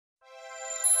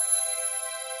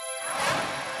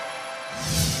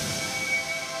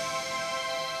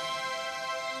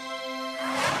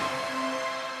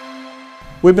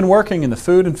We've been working in the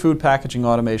food and food packaging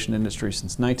automation industry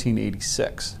since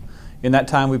 1986. In that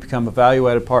time, we've become a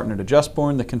value-added partner to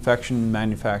Justborn, the confection and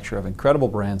manufacturer of incredible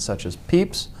brands such as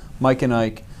Peeps, Mike and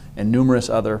Ike, and numerous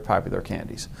other popular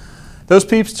candies. Those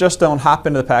Peeps just don't hop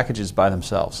into the packages by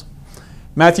themselves.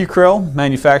 Matthew Krill,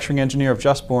 manufacturing engineer of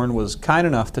Justborn, was kind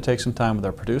enough to take some time with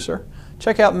our producer.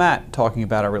 Check out Matt talking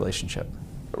about our relationship.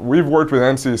 We've worked with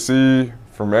NCC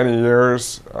for many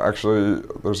years. Actually,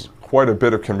 there's quite a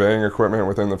bit of conveying equipment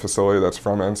within the facility that's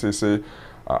from NCC.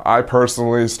 I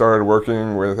personally started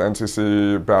working with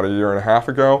NCC about a year and a half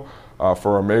ago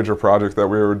for a major project that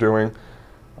we were doing.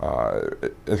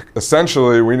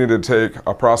 Essentially, we needed to take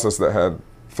a process that had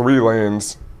 3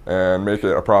 lanes and make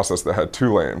it a process that had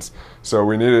 2 lanes. So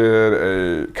we needed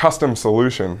a custom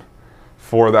solution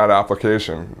for that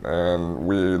application, and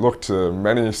we looked to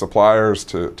many suppliers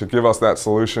to give us that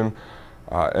solution.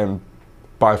 And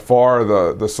by far,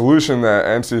 the solution that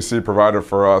NCC provided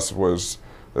for us was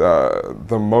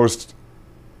the most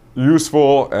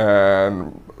useful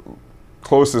and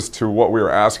closest to what we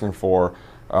were asking for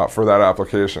that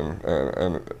application.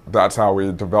 And that's how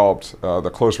we developed the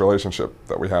close relationship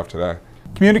that we have today.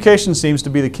 Communication seems to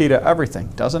be the key to everything,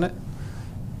 doesn't it?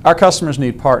 Our customers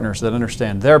need partners that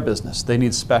understand their business. They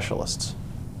need specialists.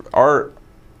 Our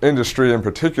Industry in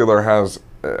particular has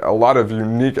a lot of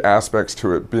unique aspects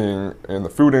to it, being in the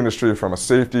food industry from a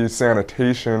safety,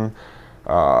 sanitation,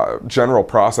 general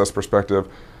process perspective.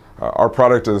 Our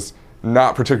product is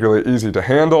not particularly easy to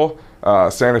handle.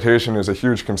 Sanitation is a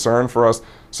huge concern for us.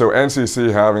 So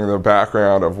NCC, having the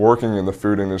background of working in the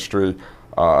food industry,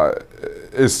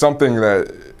 is something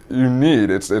that you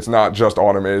need. It's not just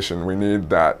automation. We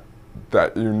need that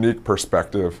unique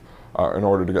perspective in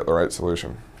order to get the right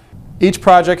solution. Each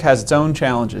project has its own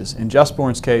challenges. In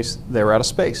Justborn's case, they were out of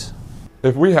space.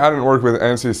 If we hadn't worked with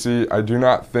NCC, I do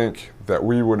not think that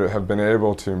we would have been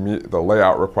able to meet the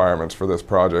layout requirements for this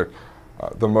project.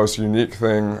 The most unique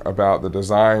thing about the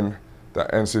design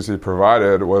that NCC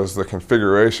provided was the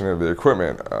configuration of the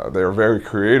equipment. They were very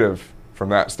creative from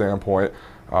that standpoint,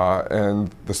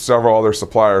 and the several other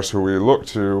suppliers who we looked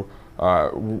to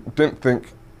didn't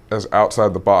think as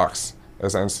outside the box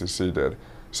as NCC did.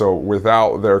 So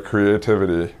without their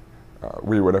creativity,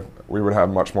 we would have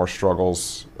much more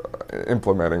struggles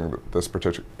implementing this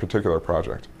particular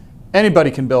project.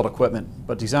 Anybody can build equipment,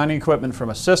 but designing equipment from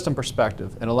a system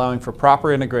perspective and allowing for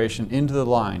proper integration into the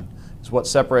line is what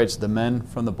separates the men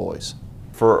from the boys.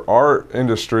 For our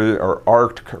industry, or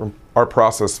our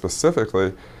process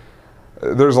specifically,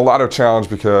 there's a lot of challenge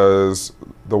because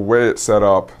the way it's set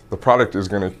up, the product is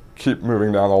going to keep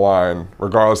moving down the line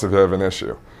regardless if you have an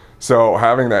issue. So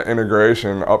having that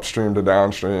integration upstream to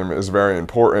downstream is very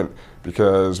important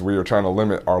because we are trying to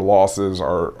limit our losses,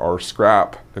 our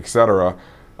scrap, etc.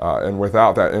 And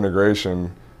without that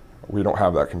integration, we don't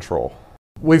have that control.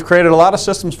 We've created a lot of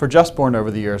systems for Justborn over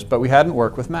the years, but we hadn't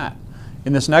worked with Matt.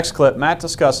 In this next clip, Matt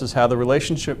discusses how the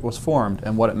relationship was formed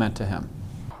and what it meant to him.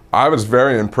 I was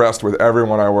very impressed with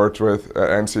everyone I worked with at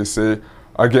NCC.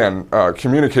 Again,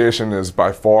 communication is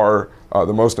by far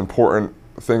the most important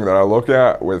thing that I look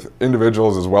at with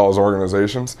individuals as well as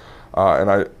organizations.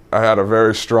 And I had a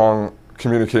very strong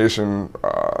communication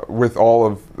with all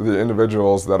of the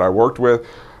individuals that I worked with.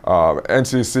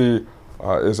 NCC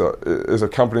is a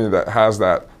company that has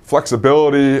that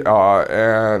flexibility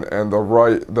and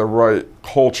the right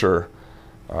culture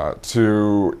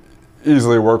to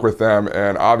easily work with them.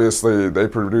 And obviously they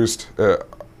produced,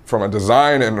 from a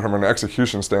design and from an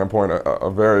execution standpoint, a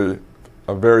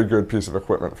very good piece of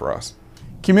equipment for us.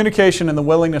 Communication and the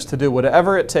willingness to do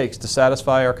whatever it takes to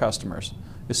satisfy our customers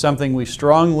is something we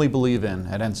strongly believe in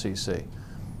at NCC.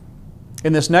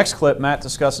 In this next clip, Matt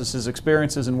discusses his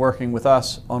experiences in working with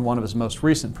us on one of his most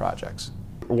recent projects.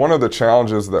 One of the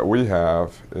challenges that we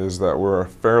have is that we're a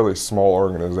fairly small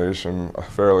organization, a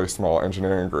fairly small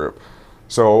engineering group.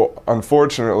 So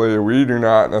unfortunately, we do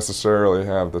not necessarily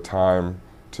have the time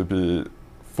to be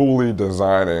fully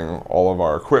designing all of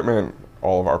our equipment,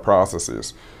 all of our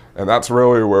processes. And that's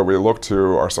really where we look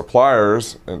to our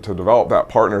suppliers and to develop that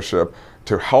partnership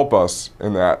to help us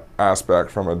in that aspect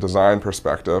from a design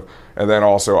perspective, and then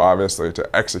also obviously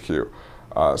to execute.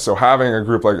 So having a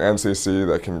group like NCC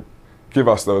that can give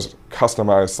us those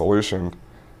customized solutions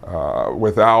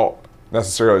without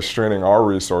necessarily straining our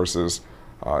resources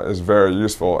is very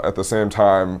useful. At the same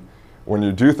time, when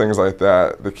you do things like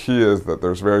that, the key is that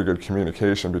there's very good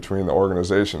communication between the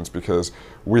organizations because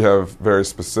we have very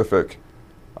specific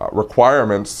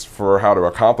requirements for how to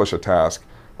accomplish a task,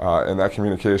 and that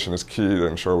communication is key to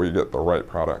ensure we get the right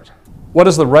product. What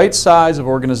is the right size of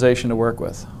organization to work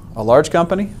with? A large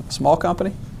company? A small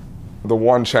company? The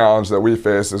one challenge that we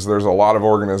face is there's a lot of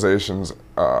organizations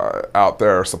out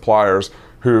there, suppliers,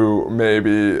 who may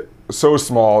be so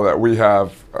small that we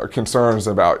have concerns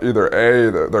about either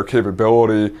A, their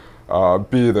capability,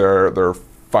 B, their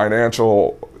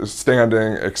financial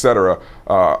standing, etc.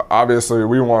 Obviously,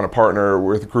 we want to partner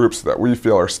with groups that we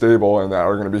feel are stable and that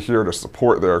are going to be here to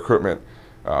support their equipment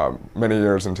many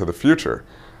years into the future.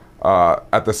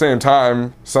 At the same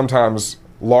time, sometimes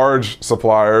large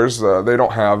suppliers, they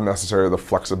don't have necessarily the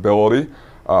flexibility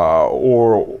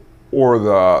or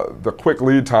the quick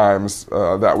lead times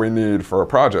that we need for a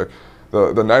project.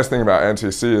 The nice thing about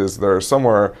NCC is they're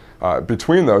somewhere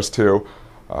between those two.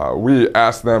 We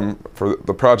asked them for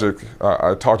the project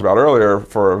I talked about earlier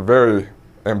for a very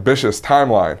ambitious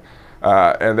timeline,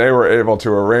 and they were able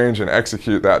to arrange and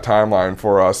execute that timeline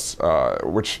for us,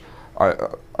 which I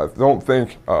don't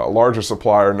think a larger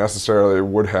supplier necessarily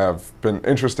would have been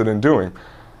interested in doing.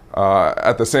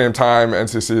 At the same time,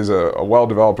 NCC is a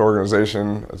well-developed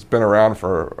organization. It's been around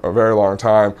for a very long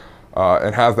time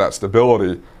and has that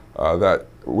stability that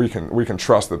we can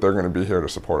trust that they're going to be here to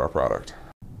support our product.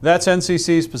 That's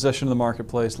NCC's position in the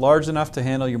marketplace, large enough to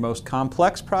handle your most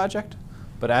complex project,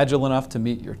 but agile enough to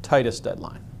meet your tightest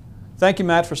deadline. Thank you,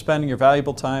 Matt, for spending your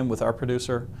valuable time with our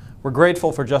producer. We're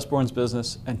grateful for JustBorn's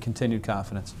business and continued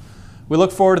confidence. We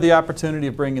look forward to the opportunity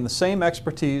of bringing the same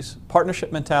expertise,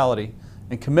 partnership mentality,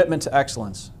 and commitment to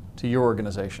excellence to your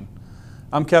organization.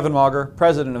 I'm Kevin Mauger,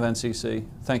 President of NCC.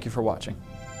 Thank you for watching.